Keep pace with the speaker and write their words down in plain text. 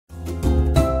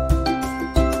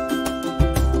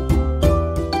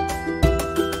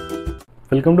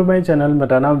Welcome to my channel.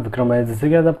 मेरा नाम विक्रम है। जैसे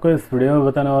कि आज आपको इस वीडियो में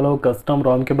बताने वाला हूँ कस्टम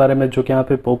रोम के बारे में, जो कि यहाँ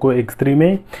पे पोको X3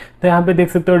 में। तो यहाँ पे देख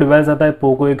सकते हो डिवाइस आता है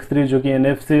पोको X3 जो कि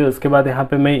NFC। उसके बाद यहाँ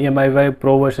पे मैं MIUI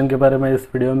प्रो वर्जन के बारे में इस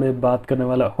वीडियो में बात करने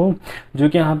वाला हूँ, जो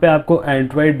कि यहाँ पे आपको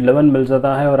एंड्रॉइड 11 मिल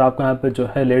जाता है और आपको यहाँ पे जो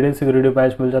है लेटेस्ट सिक्योरिटी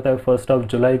पैच मिल जाता है 1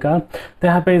 जुलाई का। तो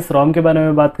यहाँ पे इस रोम के बारे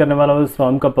में बात करने वाला हूँ। इस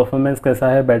रोम का परफॉर्मेंस कैसा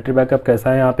है, बैटरी बैकअप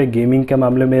कैसा है, यहाँ पे गेमिंग के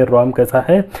मामले में रोम कैसा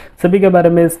है, सभी के बारे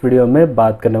में इस वीडियो में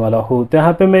बात करने वाला हूँ। तो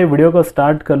यहाँ पे मैं वीडियो को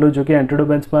स्टार्ट कर लूँ, जो कि एंट्री टू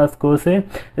बेंचमार्क स्कोर से।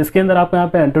 इसके अंदर आपको यहाँ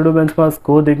पे एंट्री टू बेंचमार्क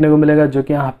स्कोर देखने को मिलेगा, जो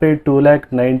कि यहाँ पे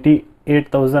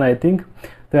 2,98,000 आई थिंक।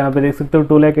 तो यहाँ पे देख सकते हो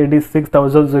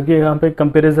 2,86,000, जो कि यहाँ पे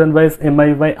कंपैरिजन वाइज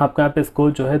MIUI आपका यहाँ पे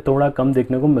स्कोर जो है थोड़ा कम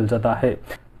देखने को मिल जाता है।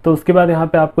 तो उसके बाद यहाँ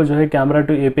पे आपको जो है कैमरा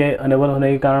टू API अनेबल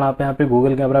होने के कारण आप यहाँ पे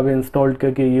गूगल कैमरा भी इंस्टॉल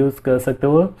करके यूज़ कर सकते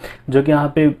हो, जो कि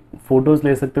यहाँ पे फ़ोटोज़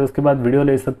ले सकते हो, उसके बाद वीडियो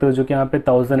ले सकते हो, जो कि यहाँ पे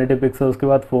 1080 पिक्सल, उसके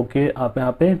बाद 4K आप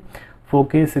यहाँ पे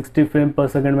 4K 60 फ्रेम पर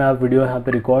सेकंड में आप वीडियो यहाँ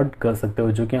पे रिकॉर्ड कर सकते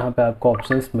हो, जो कि यहाँ पे आपको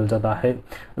ऑप्शंस मिल जाता है।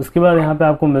 उसके बाद यहाँ पे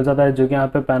आपको मिल जाता है जो कि यहाँ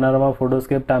पे पैनोरामा फोटोज़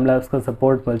के टाइम लैप्स का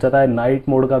सपोर्ट मिल जाता है। नाइट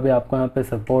मोड का भी आपको यहाँ पे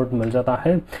सपोर्ट मिल जाता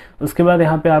है। उसके बाद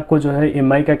यहाँ पे आपको जो है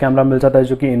MI का कैमरा मिल जाता है,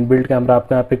 जो कि इनबिल्ट कैमरा,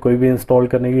 आपको यहाँ पे कोई भी इंस्टॉल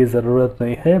करने की ज़रूरत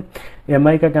नहीं है।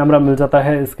 MI का कैमरा मिल जाता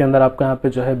है। इसके अंदर आपको यहाँ पे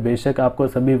जो है बेशक आपको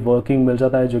सभी वर्किंग मिल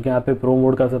जाता है, जो कि यहाँ पे प्रो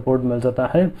मोड का सपोर्ट मिल जाता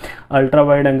है। अल्ट्रा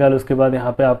वाइड एंगल, उसके बाद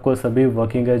यहाँ पे आपको सभी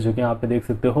वर्किंग है, जो कि यहाँ पे देख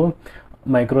सकते हो।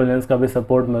 माइक्रो लेंस का भी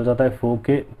सपोर्ट मिल जाता है।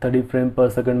 4K 30 फ्रेम पर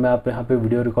सेकंड में आप यहाँ पे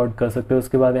वीडियो रिकॉर्ड कर सकते हो।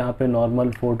 उसके बाद यहाँ पे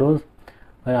नॉर्मल फ़ोटोज़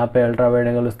और यहाँ पे अल्ट्रा वाइड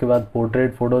एंगल, उसके बाद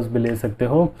पोर्ट्रेट फ़ोटोज़ भी ले सकते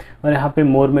हो। और यहाँ पे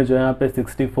मोर में जो है यहाँ पे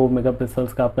 64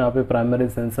 मेगापिक्सल्स का आपको यहाँ पे प्राइमरी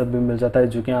सेंसर भी मिल जाता है,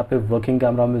 जो कि यहाँ पे वर्किंग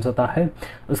कैमरा मिल जाता है।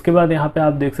 उसके बाद यहाँ पे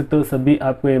आप देख सकते हो सभी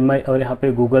आपको MI और यहाँ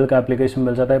पे गूगल का एप्लीकेशन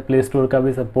मिल जाता है। प्ले स्टोर का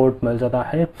भी सपोर्ट मिल जाता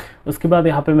है। उसके बाद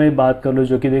यहाँ पे मैं बात कर लूँ,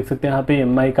 जो कि देख सकते हैं यहाँ पे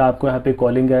MI का आपको यहाँ पे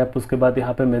कॉलिंग ऐप, उसके बाद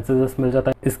यहाँ पे मैसेजेस मिल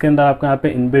जाता है। इसके अंदर आपको यहाँ पे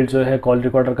इनबिल्ट जो है कॉल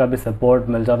रिकॉर्डर का भी सपोर्ट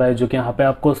मिल जाता है, जो कि यहाँ पे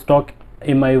आपको स्टॉक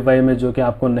MIUI में जो कि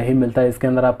आपको नहीं मिलता है। इसके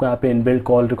अंदर आपको यहाँ पे इनबिल्ट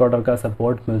कॉल रिकॉर्डर का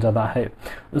सपोर्ट मिल जाता है।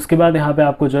 उसके बाद यहाँ पे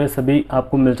आपको जो है सभी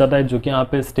आपको मिल जाता है, जो कि यहाँ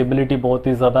पे स्टेबिलिटी बहुत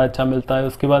ही ज़्यादा अच्छा मिलता है।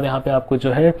 उसके बाद यहाँ पे आपको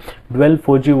जो है 12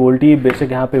 4G वोल्टी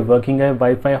बेशक यहाँ पे वर्किंग है।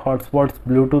 वाईफाई, हॉटस्पॉट्स,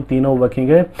 ब्लूटूथ तीनों वर्किंग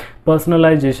है।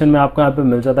 पर्सनलाइजेशन में आपको यहाँ पे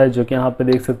मिल जाता है, जो कि यहाँ पे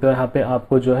देख सकते हो। यहाँ पे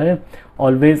आपको जो है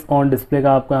ऑलवेज ऑन डिस्प्ले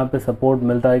का आपको यहाँ पे सपोर्ट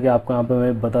मिलता है, कि आपको यहाँ पे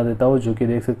मैं बता देता हूँ, जो कि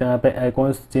देख सकते हैं यहाँ पे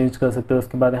आइकॉन्स चेंज कर सकते हो।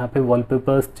 उसके बाद यहाँ पे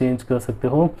वॉलपेपर्स चेंज कर सकते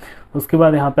हो। उसके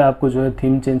बाद यहाँ पे आपको जो है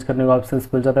थीम चेंज करने का ऑप्शन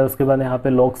मिल जाता है। उसके बाद यहाँ पे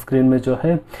लॉक स्क्रीन में जो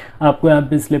है आपको यहाँ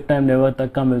पे स्लिप टाइम नेवर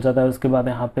तक का मिल जाता है। उसके बाद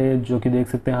यहाँ पे जो कि देख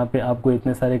सकते हैं यहाँ पे आपको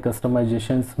इतने सारे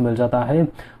कस्टमाइजेशंस मिल जाता है।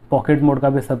 पॉकेट मोड का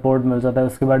भी सपोर्ट मिल जाता है।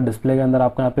 उसके बाद डिस्प्ले के अंदर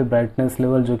आपको यहाँ पे ब्राइटनेस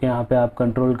लेवल जो कि यहाँ पे आप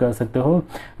कंट्रोल कर सकते हो।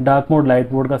 डार्क मोड,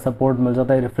 लाइट मोड का सपोर्ट मिल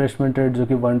जाता है। रिफ्रेशमेंट रेट जो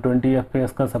कि 120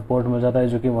 FPS का सपोर्ट मिल जाता है,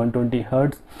 जो कि 120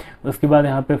 हर्ट्ज। उसके बाद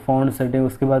यहाँ पे फॉन्ट सेटिंग,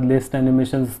 उसके बाद लिस्ट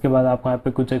एनिमेशन, उसके बाद आपको यहाँ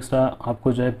पे कुछ एक्स्ट्रा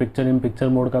आपको जो है पिक्चर इन पिक्चर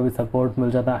मोड का भी सपोर्ट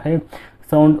मिल जाता है।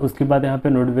 साउंड, उसके बाद यहाँ पे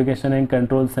नोटिफिकेशन एंड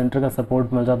कंट्रोल सेंटर का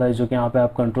सपोर्ट मिल जाता है, जो कि यहाँ पे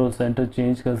आप कंट्रोल सेंटर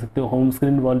चेंज कर सकते हो। होम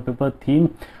स्क्रीन, वॉलपेपर, थीम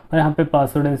और यहाँ पे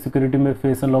पासवर्ड एंड सिक्योरिटी में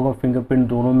फेस अनलॉक और फिंगरप्रिंट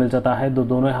दोनों मिल जाता है।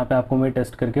 दोनों यहाँ पे आपको मैं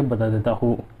टेस्ट करके बता देता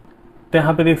हूँ। तो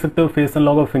यहाँ पे देख सकते हो फेस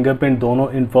अनलॉक और फिंगरप्रिंट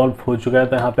दोनों इन्वॉल्व हो चुका है।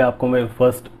 तो यहाँ पे आपको मैं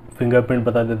फर्स्ट फिंगरप्रिंट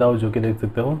बता देता हूँ, जो कि देख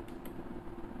सकते हो।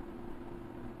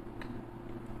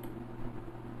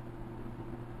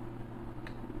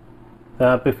 तो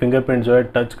यहाँ पे फिंगरप्रिंट जो है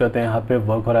टच करते हैं यहाँ पे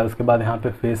वर्क हो रहा है। उसके बाद यहाँ पे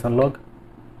फेस अनलॉक,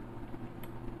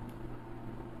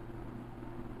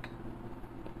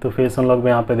 तो फेस अनलॉक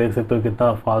में यहाँ पे देख सकते हो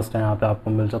कितना फास्ट है, यहाँ पे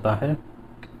आपको मिल जाता है,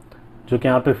 जो कि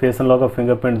यहाँ पे फेस अनलॉक और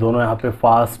फिंगरप्रिंट दोनों यहाँ पे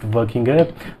फास्ट वर्किंग है।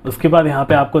 उसके बाद यहाँ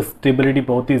पे आपको स्टेबिलिटी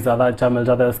बहुत ही ज़्यादा अच्छा मिल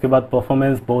जाता है। उसके बाद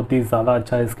परफॉर्मेंस बहुत ही ज़्यादा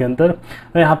अच्छा है इसके अंदर।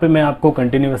 तो यहाँ पे मैं आपको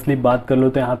कंटिन्यूसली बात कर लूँ,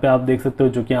 तो यहाँ पे आप देख सकते हो,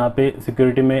 जो कि यहाँ पे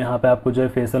सिक्योरिटी में यहाँ पे आपको जो है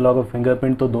फेस अनलॉक और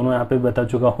फिंगरप्रिंट तो दोनों यहाँ पे बता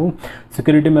चुका हूँ।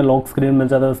 सिक्योरिटी में लॉक स्क्रीन मिल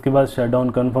जाता है। उसके बाद शटडाउन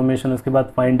कन्फर्मेशन, उसके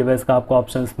बाद फाइंड डिवाइस का आपको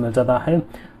ऑप्शन मिल जाता है,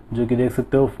 जो कि देख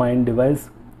सकते हो फाइंड डिवाइस।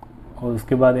 और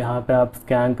उसके बाद यहाँ पे आप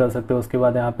स्कैन कर सकते हो। उसके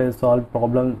बाद यहाँ पे सॉल्व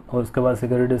प्रॉब्लम, और उसके बाद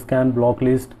सिक्योरिटी स्कैन, ब्लॉक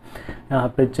लिस्ट, यहाँ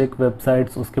पे चेक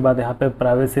वेबसाइट्स। उसके बाद यहाँ पे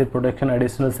प्राइवेसी प्रोटेक्शन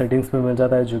एडिशनल सेटिंग्स में मिल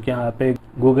जाता है, जो कि यहाँ पे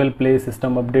गूगल प्ले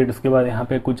सिस्टम अपडेट। उसके बाद यहाँ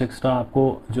पे कुछ एक्स्ट्रा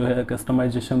आपको जो है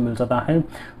कस्टमाइजेशन मिल जाता है।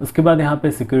 उसके बाद यहाँ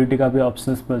पे सिक्योरिटी का भी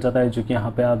ऑप्शन मिल जाता है, जो कि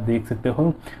यहाँ पे आप देख सकते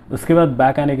हो। उसके बाद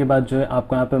बैक आने के बाद जो है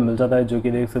आपको यहाँ पे मिल जाता है, जो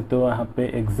कि देख सकते हो यहाँ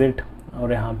पे एग्जिट,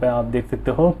 और यहाँ पे आप देख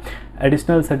सकते हो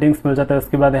एडिशनल सेटिंग्स मिल जाता है।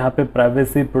 उसके बाद यहाँ पे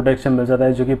प्राइवेसी प्रोटेक्शन मिल जाता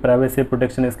है, जो कि प्राइवेसी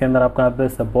प्रोटेक्शन इसके अंदर आपको यहाँ पे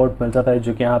सपोर्ट मिल जाता है,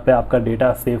 जो कि यहाँ पे आपका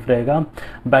डेटा सेफ रहेगा।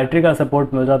 बैटरी का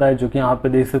सपोर्ट मिल जाता है, जो कि यहाँ पे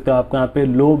देख सकते हो आपको यहाँ पे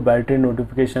लो बैटरी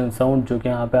नोटिफिकेशन साउंड, जो कि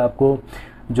यहाँ पे आपको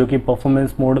जो कि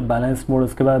परफॉर्मेंस मोड, बैलेंस मोड,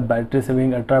 उसके बाद battery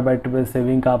saving, ultra battery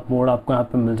saving का मोड आपको यहाँ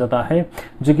पे मिल जाता है,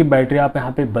 जो कि बैटरी आप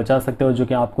यहाँ पे बचा सकते हो, जो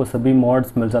कि आपको सभी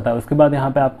मोड्स मिल जाता है। उसके बाद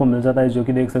यहाँ पे आपको मिल जाता है जो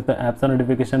कि देख सकते हो ऐप्स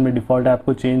नोटिफिकेशन में डिफ़ॉल्ट है,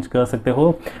 आपको चेंज कर सकते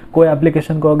हो। कोई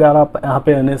एप्लीकेशन को अगर आप यहाँ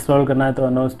पे अनइंस्टॉल करना है तो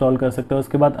अनइंस्टॉल कर सकते हो।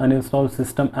 उसके बाद अनइंस्टॉल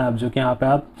सिस्टम ऐप, जो कि यहाँ पे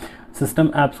आप सिस्टम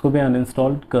ऐप्स को भी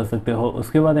अनइंस्टॉल कर सकते हो।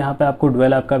 उसके बाद यहाँ पे आपको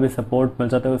डुअल ऐप का भी सपोर्ट मिल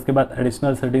जाता है। उसके बाद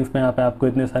एडिशनल सेटिंग्स में यहाँ पे आपको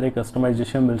इतने सारे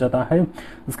कस्टमाइजेशन मिल जाता है।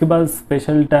 उसके बाद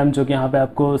स्पेशल टाइम, जो कि यहाँ पे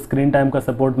आपको स्क्रीन टाइम का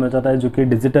सपोर्ट मिल जाता है, जो कि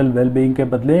डिजिटल वेलबीइंग के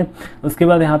बदले। उसके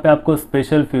बाद यहाँ पे आपको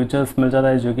स्पेशल फीचर्स मिल जाता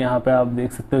है, जो कि यहाँ पे आप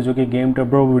देख सकते हो, जो कि game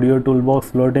टेब्रो, video tool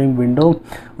box, floating window,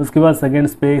 उसके बाद सेकेंड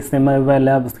स्पेस, MIUI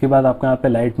लैब। उसके बाद आपको यहाँ पे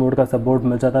लाइट मोड का सपोर्ट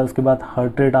मिल जाता है। उसके बाद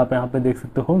हार्ट रेट आप यहाँ पे देख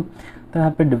सकते हो। तो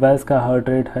यहाँ पे डिवाइस का हार्ट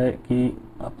रेट है कि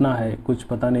अपना है कुछ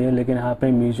पता नहीं है, लेकिन यहाँ पे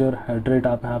मेजर हार्ट रेट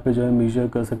आप यहाँ पे जो है मेजर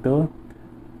कर सकते हो,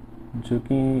 जो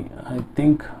कि आई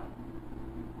थिंक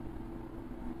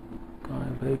कहाँ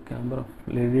है भाई कैमरा,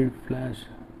 LED फ्लैश,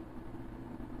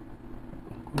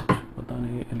 कुछ पता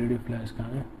नहीं है LED फ्लैश कहाँ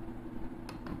है।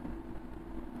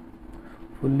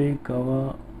 Fully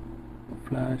cover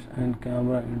flash and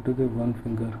camera into the one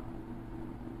finger.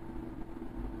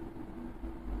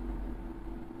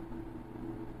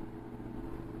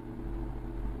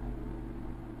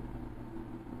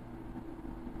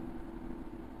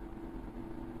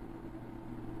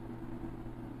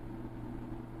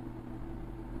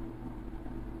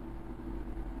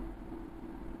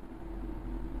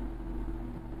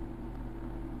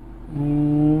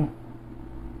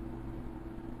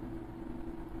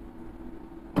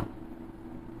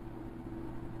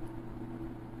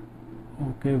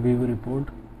 Okay, view report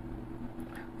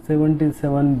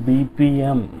 77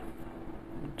 BPM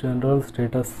general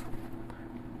status,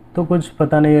 तो कुछ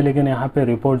पता नहीं है, लेकिन यहाँ पे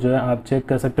रिपोर्ट जो है आप चेक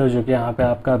कर सकते हो, जो कि यहाँ पे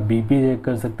आपका BP चेक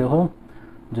कर सकते हो,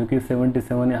 जो कि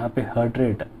 77 यहाँ पे हार्ट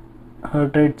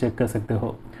रेट चेक कर सकते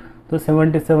हो। तो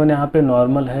 77 यहाँ पे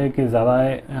नॉर्मल है कि ज़्यादा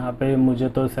है, यहाँ पे मुझे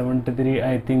तो 73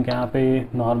 आई थिंक यहाँ पे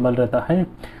नॉर्मल रहता है,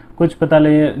 कुछ पता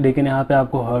नहीं है, लेकिन यहाँ पे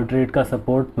आपको हार्ट रेट का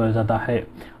सपोर्ट मिल जाता है।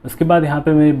 उसके बाद यहाँ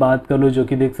पे मैं बात कर लूँ, जो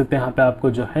कि देख सकते हैं यहाँ पे आपको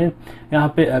जो है यहाँ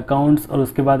पे अकाउंट्स और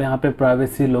उसके बाद यहाँ पे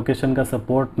प्राइवेसी लोकेशन का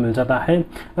सपोर्ट मिल जाता है।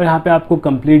 और यहाँ पे आपको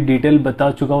कंप्लीट डिटेल बता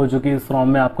चुका हूँ, जो कि इस रोम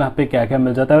में आपको यहाँ पे क्या क्या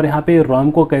मिल जाता है, और यहाँ पे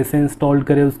रोम को कैसे इंस्टॉल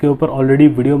करें उसके ऊपर ऑलरेडी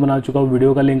वीडियो बना चुका हूँ,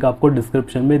 वीडियो का लिंक आपको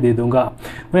डिस्क्रिप्शन में दे दूँगा।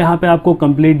 तो यहाँ पे आपको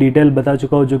कंप्लीट डिटेल बता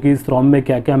चुका हूँ, जो कि इस रोम में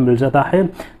क्या क्या मिल जाता है।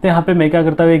 तो यहाँ पे मैं क्या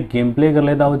करता हूँ, एक गेम प्ले कर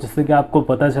लेता हूँ, जिससे कि आपको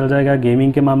पता चल जाएगा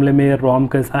गेमिंग के मामले में रोम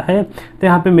कैसा है। तो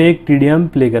यहाँ पे मैं एक TDM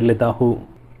प्ले कर लेता हूँ।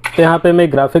 तो यहाँ पे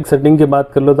मैं ग्राफिक सेटिंग की बात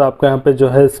कर लूँ तो आपको यहाँ पे जो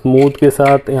है स्मूथ के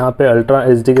साथ, यहाँ पे अल्ट्रा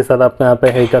HD के साथ आपको यहाँ पे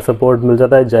है का सपोर्ट मिल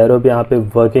जाता है, जायरो भी यहाँ पे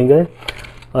वर्किंग है,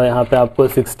 और यहाँ पे आपको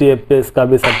 60 FPS का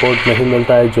भी सपोर्ट नहीं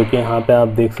मिलता है, जो कि यहाँ पे आप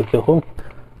देख सकते हो।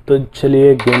 तो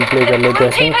चलिए गेम प्ले कर लेते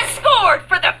हैं।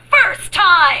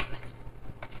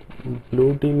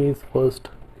 ब्लू टीम इज फर्स्ट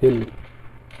हिल।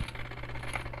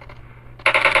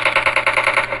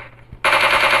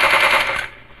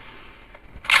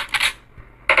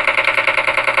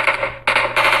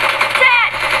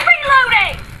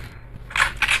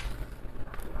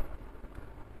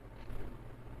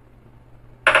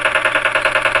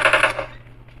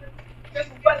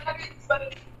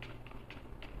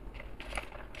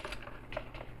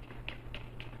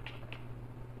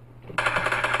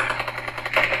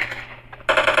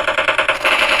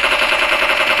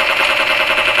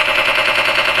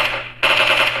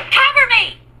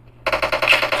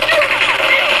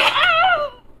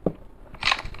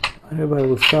 अरे भाई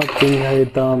उसका पिंग है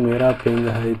इतना, मेरा पिंग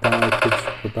है इतना, कुछ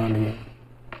पता नहीं है।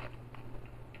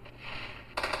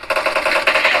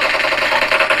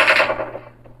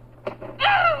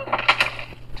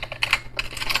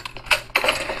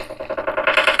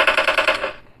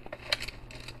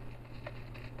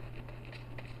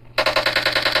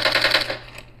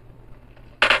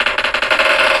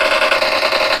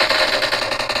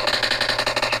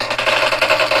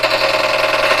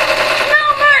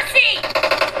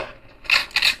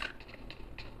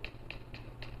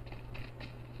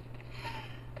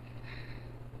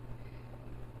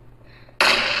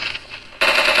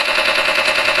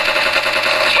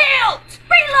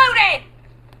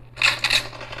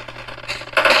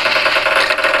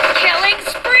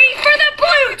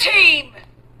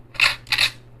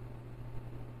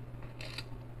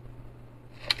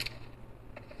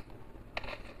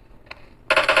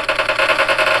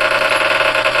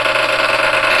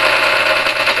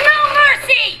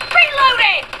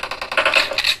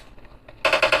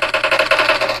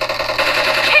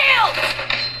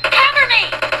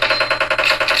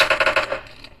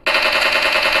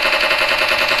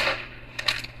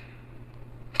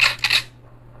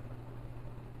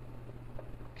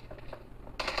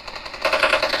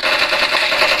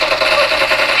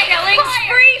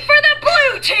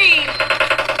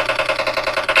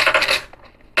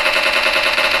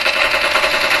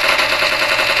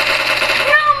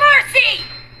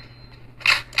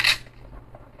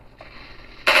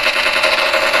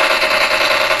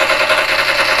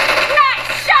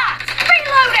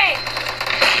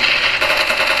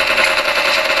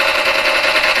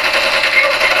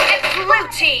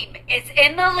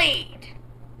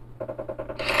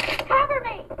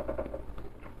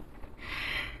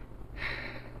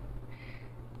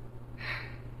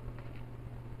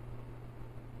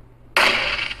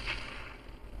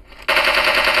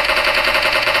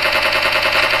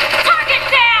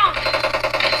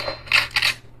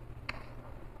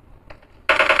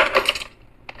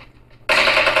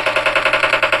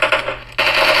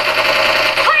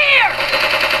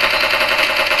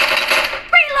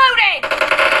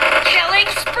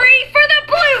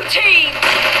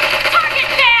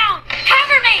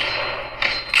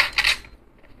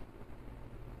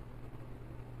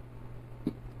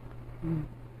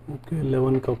 ओके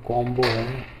 11 का कॉम्बो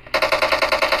है।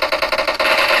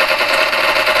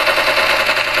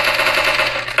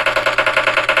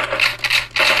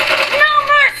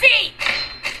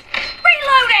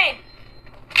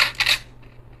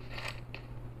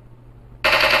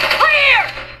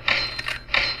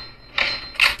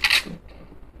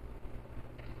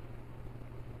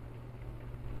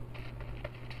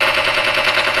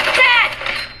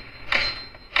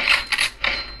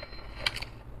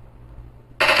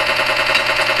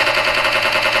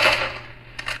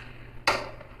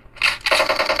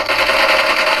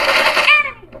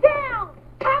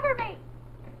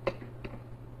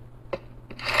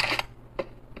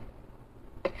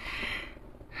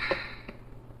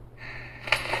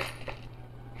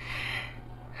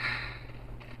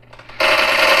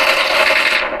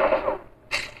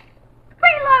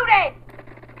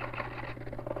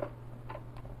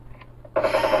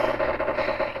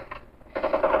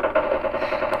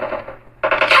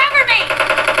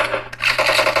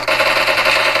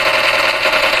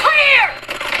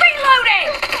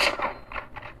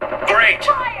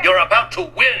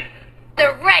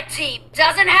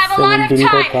 Doesn't have a lot of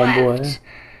time combo है। left.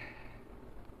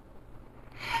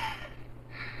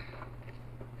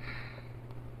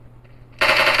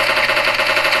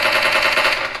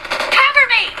 Cover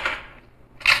me.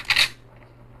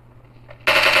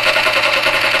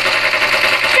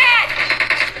 Dead.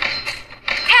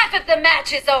 Half of the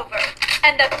match is over,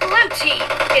 and the blue team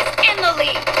is in the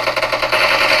lead.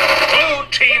 Blue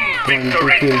team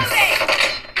victory.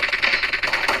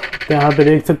 तो यहाँ पे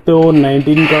देख सकते हो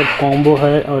 19 का कॉम्बो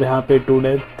है और यहाँ पे 2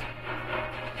 डेथ।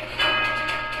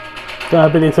 तो यहाँ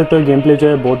पे देख सकते हो गेम प्ले जो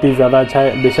है बहुत ही ज़्यादा अच्छा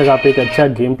है। बेशक आप एक अच्छा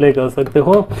गेम प्ले कर सकते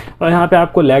हो और यहाँ पे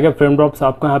आपको लैग या फ्रेम ड्रॉप्स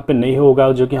आपको यहाँ पे नहीं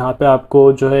होगा, जो कि यहाँ पे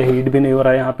आपको जो है हीट भी नहीं हो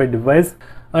रहा है यहाँ पे डिवाइस।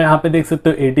 और यहाँ पे देख सकते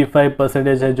हो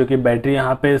 85% है, जो कि बैटरी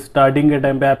यहाँ पे स्टार्टिंग के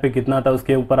टाइम पे यहाँ पे कितना था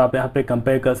उसके ऊपर आप यहाँ पे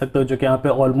कंपेयर कर सकते हो, जो कि यहाँ पे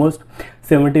ऑलमोस्ट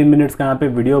 17 मिनट्स का यहाँ पे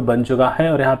वीडियो बन चुका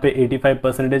है और यहाँ पे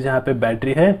 85% यहाँ पे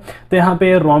बैटरी है। तो यहाँ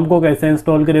पे रोम को कैसे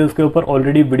इंस्टॉल करें उसके ऊपर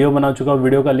ऑलरेडी वीडियो बना चुका हूँ,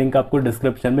 वीडियो का लिंक आपको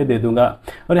डिस्क्रिप्शन में दे दूंगा।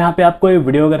 और यहाँ पे आपको ये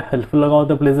वीडियो अगर हेल्पफुल लगा हो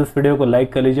तो प्लीज़ इस वीडियो को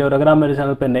लाइक कर लीजिए और अगर आप मेरे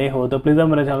चैनल पर नए हो तो प्लीज़ आप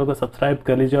मेरे चैनल को सब्सक्राइब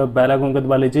कर लीजिए और बेल आइकन को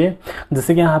दबा लीजिए,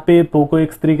 जिससे कि यहाँ पे पोको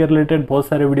X3 के रिलेटेड बहुत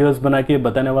सारे वीडियोस बना के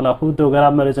बताने वाला हूँ। तो अगर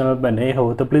आप मेरे चैनल पर नए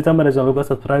हो तो प्लीज़ आप मेरे चैनल को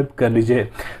सब्सक्राइब कर लीजिए।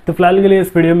 तो फिलहाल के लिए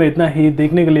इस वीडियो में इतना ही।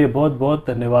 देखने के लिए बहुत बहुत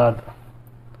धन्यवाद।